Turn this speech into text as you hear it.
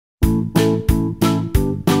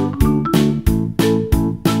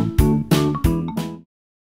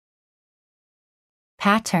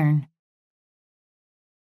pattern.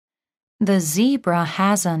 The zebra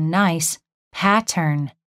has a nice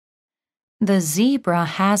pattern. The zebra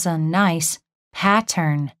has a nice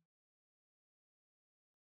pattern.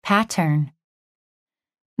 Pattern.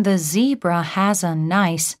 The zebra has a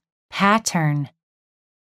nice pattern.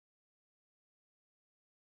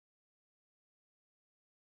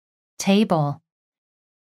 Table.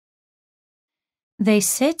 They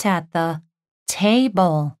sit at the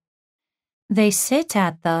table. They sit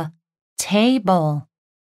at the table.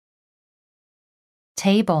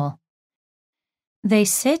 Table. They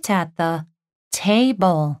sit at the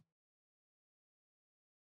table.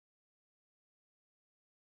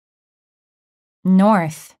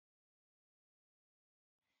 North.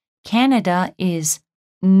 Canada is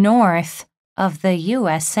north of the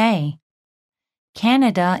USA.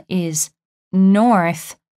 Canada is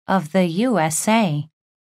north of the USA.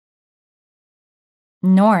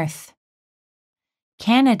 North.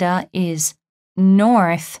 Canada is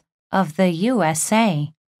north of the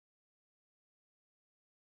USA.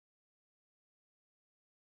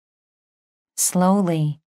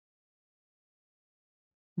 Slowly.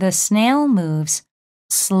 The snail moves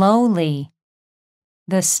slowly.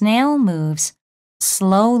 The snail moves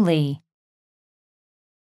slowly.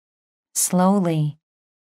 Slowly.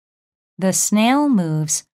 The snail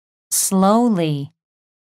moves slowly.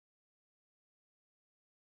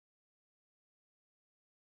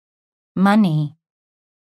 Money.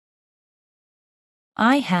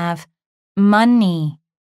 I have money.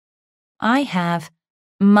 I have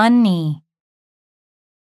money.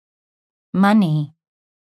 Money.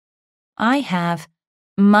 I have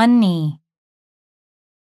money.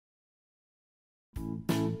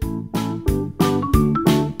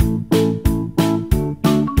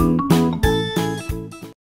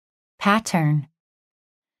 Pattern.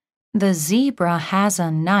 The zebra has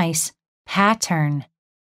a nice pattern.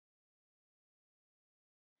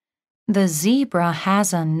 The zebra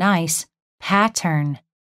has a nice pattern.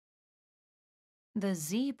 The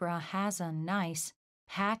zebra has a nice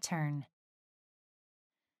pattern.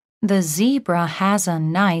 The zebra has a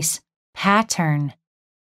nice pattern.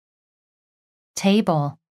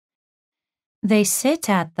 Table. They sit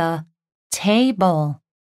at the table.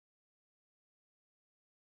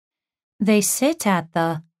 They sit at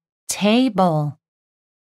the table.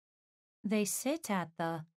 They sit at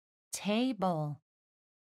the table.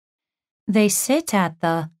 They sit at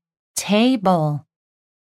the table.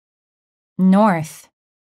 North.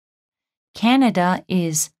 Canada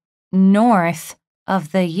is north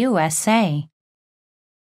of the USA.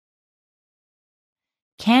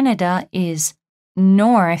 Canada is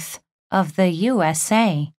north of the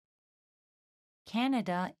USA.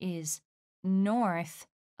 Canada is north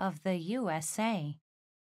of the USA.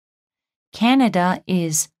 Canada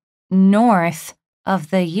is north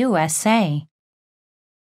of the USA.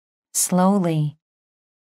 Slowly.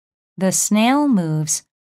 The snail moves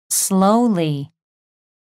slowly.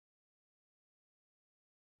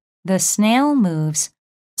 The snail moves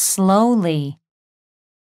slowly.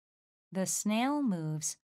 The snail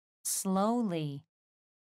moves slowly.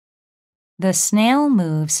 The snail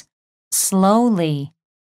moves slowly.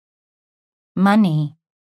 Money.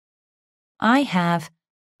 I have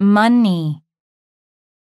money.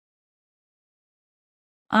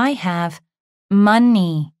 I have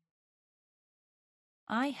money.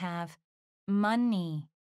 I have money.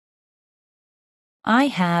 I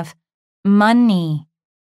have money.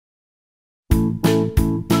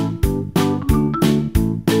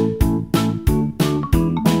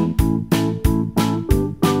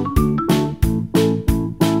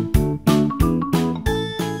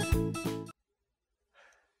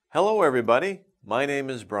 Hello everybody, my name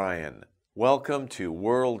is Brian. Welcome to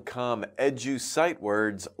WorldCom Edu Sight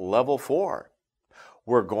Words Level 4.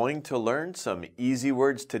 We're going to learn some easy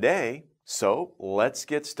words today, so let's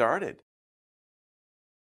get started.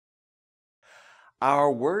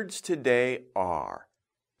 Our words today are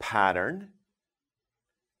pattern,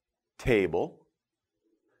 table,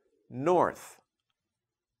 north,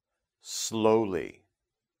 slowly,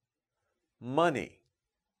 money.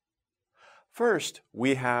 First,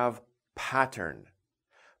 we have pattern.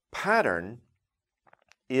 Pattern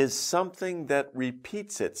is something that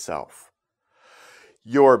repeats itself.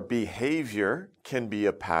 Your behavior can be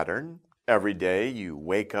a pattern. Every day you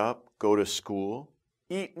wake up, go to school,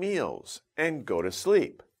 eat meals, and go to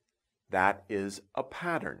sleep. That is a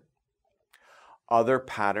pattern. Other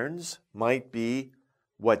patterns might be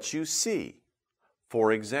what you see.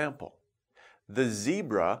 For example, the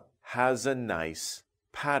zebra has a nice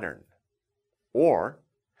pattern. Or,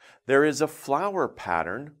 there is a flower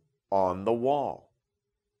pattern on the wall.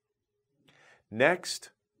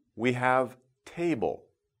 Next, we have table.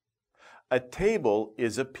 A table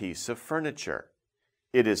is a piece of furniture.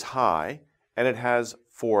 It is high and it has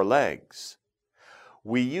 4 legs.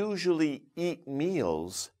 We usually eat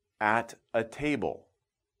meals at a table.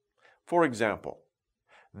 For example,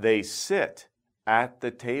 they sit at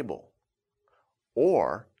the table.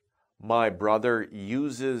 Or, my brother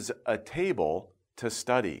uses a table to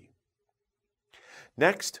study.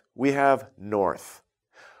 Next, we have north.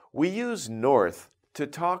 We use north to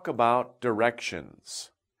talk about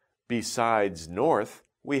directions. Besides north,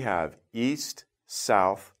 we have east,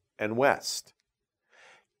 south, and west.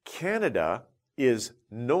 Canada is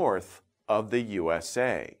north of the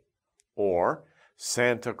USA, or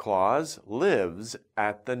Santa Claus lives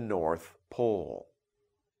at the North Pole.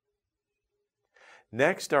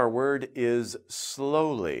 Next, our word is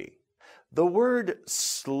slowly. The word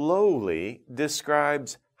slowly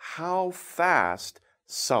describes how fast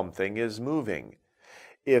something is moving.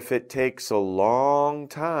 If it takes a long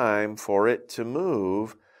time for it to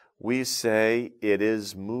move, we say it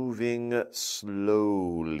is moving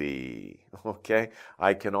slowly. Okay?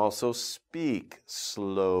 I can also speak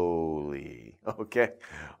slowly. Okay?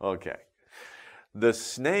 Okay. The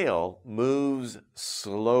snail moves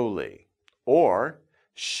slowly. Or,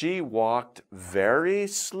 she walked very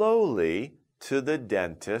slowly to the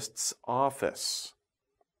dentist's office.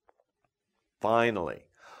 Finally,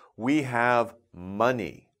 we have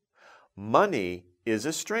money. Money is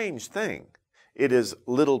a strange thing. It is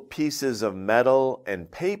little pieces of metal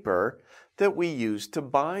and paper that we use to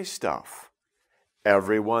buy stuff.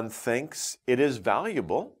 Everyone thinks it is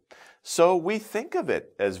valuable, so we think of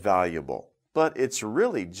it as valuable, but it's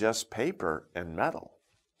really just paper and metal.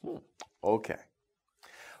 Okay.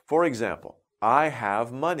 For example, I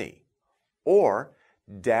have money, or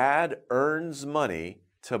Dad earns money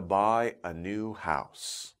to buy a new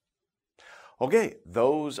house. Okay,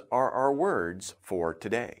 those are our words for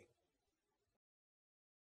today.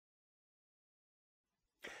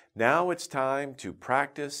 Now it's time to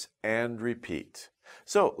practice and repeat.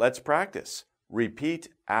 So let's practice. Repeat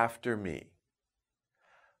after me.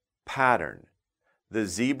 Pattern. The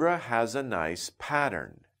zebra has a nice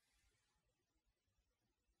pattern.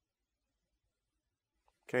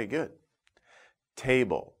 Okay, good.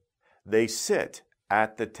 Table. They sit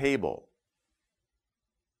at the table.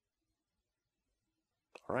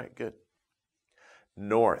 All right, good.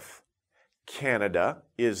 North. Canada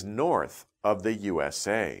is north of the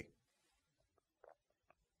USA.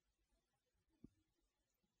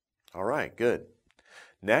 All right, good.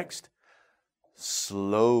 Next,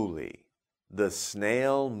 slowly. The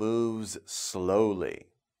snail moves slowly.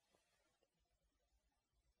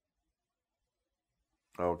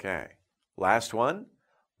 Okay. Last one,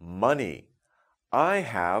 money. I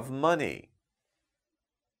have money.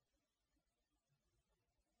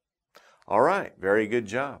 All right, very good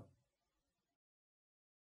job.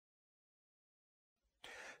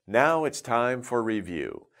 Now it's time for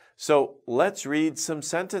review. So let's read some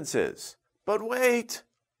sentences. But wait,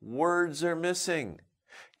 words are missing.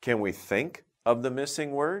 Can we think of the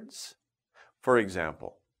missing words? For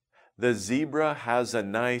example, the zebra has a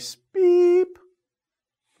nice beep.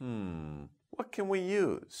 What can we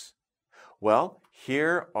use? Well,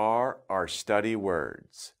 here are our study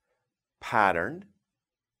words. Pattern,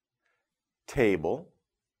 table,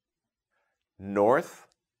 north,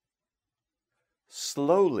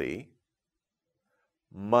 slowly,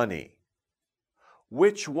 money.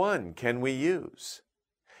 Which one can we use?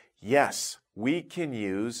 Yes, we can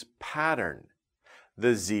use pattern.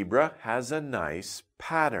 The zebra has a nice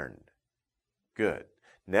pattern. Good.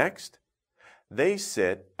 Next, they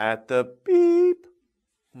sit at the beep.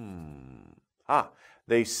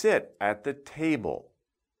 They sit at the table.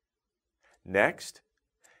 Next,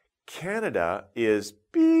 Canada is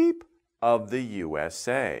beep of the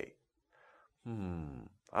USA.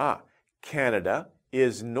 Canada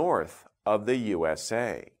is north of the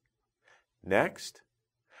USA. Next,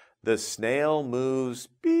 the snail moves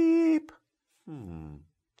beep.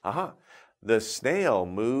 The snail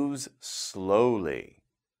moves slowly.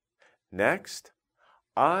 Next,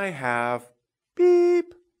 I have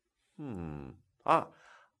beep.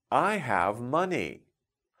 I have money.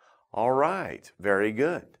 All right, very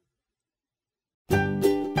good.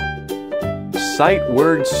 Sight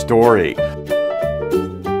word story.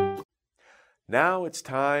 Now it's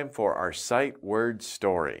time for our sight word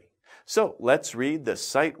story. So let's read the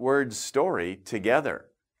sight word story together.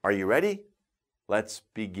 Are you ready? Let's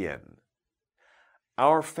begin.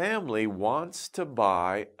 Our family wants to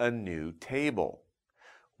buy a new table.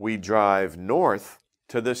 We drive north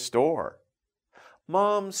to the store.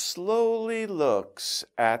 Mom slowly looks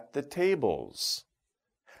at the tables.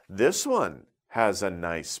 This one has a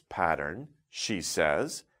nice pattern, she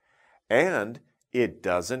says, and it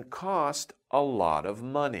doesn't cost a lot of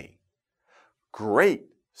money. Great,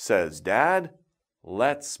 says Dad.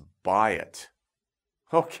 Let's buy it.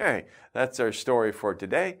 Okay, that's our story for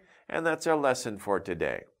today, and that's our lesson for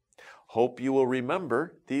today. Hope you will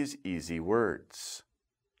remember these easy words.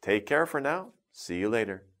 Take care for now. See you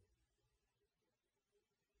later.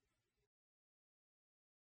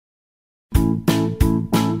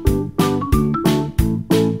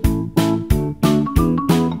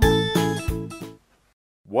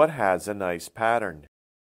 What has a nice pattern?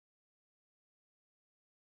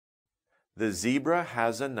 The zebra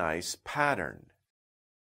has a nice pattern.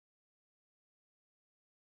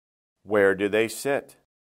 Where do they sit?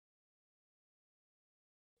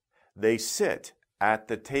 They sit at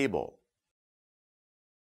the table.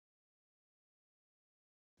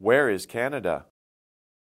 Where is Canada?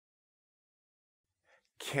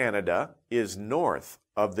 Canada is north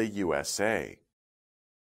of the USA.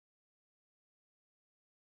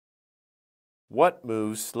 What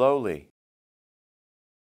moves slowly?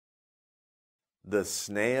 The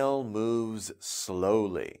snail moves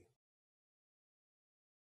slowly.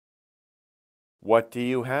 What do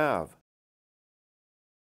you have?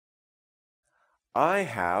 I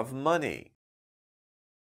have money.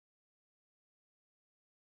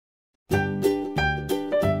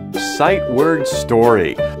 Sight word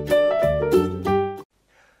story.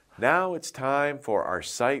 Now it's time for our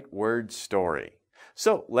sight word story.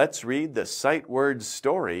 So let's read the sight word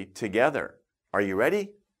story together. Are you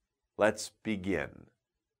ready? Let's begin.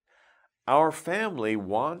 Our family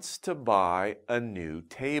wants to buy a new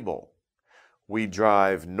table. We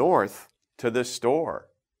drive north to the store.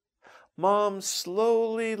 Mom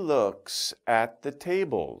slowly looks at the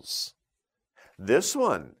tables. This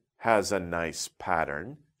one has a nice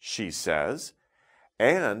pattern, she says,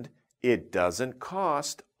 and it doesn't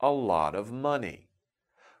cost a lot of money.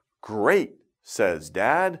 Great, says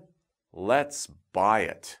Dad. Let's buy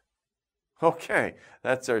it. Okay,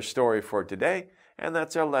 that's our story for today, and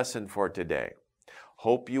that's our lesson for today.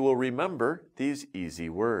 Hope you will remember these easy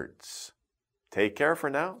words. Take care for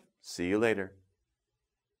now. See you later.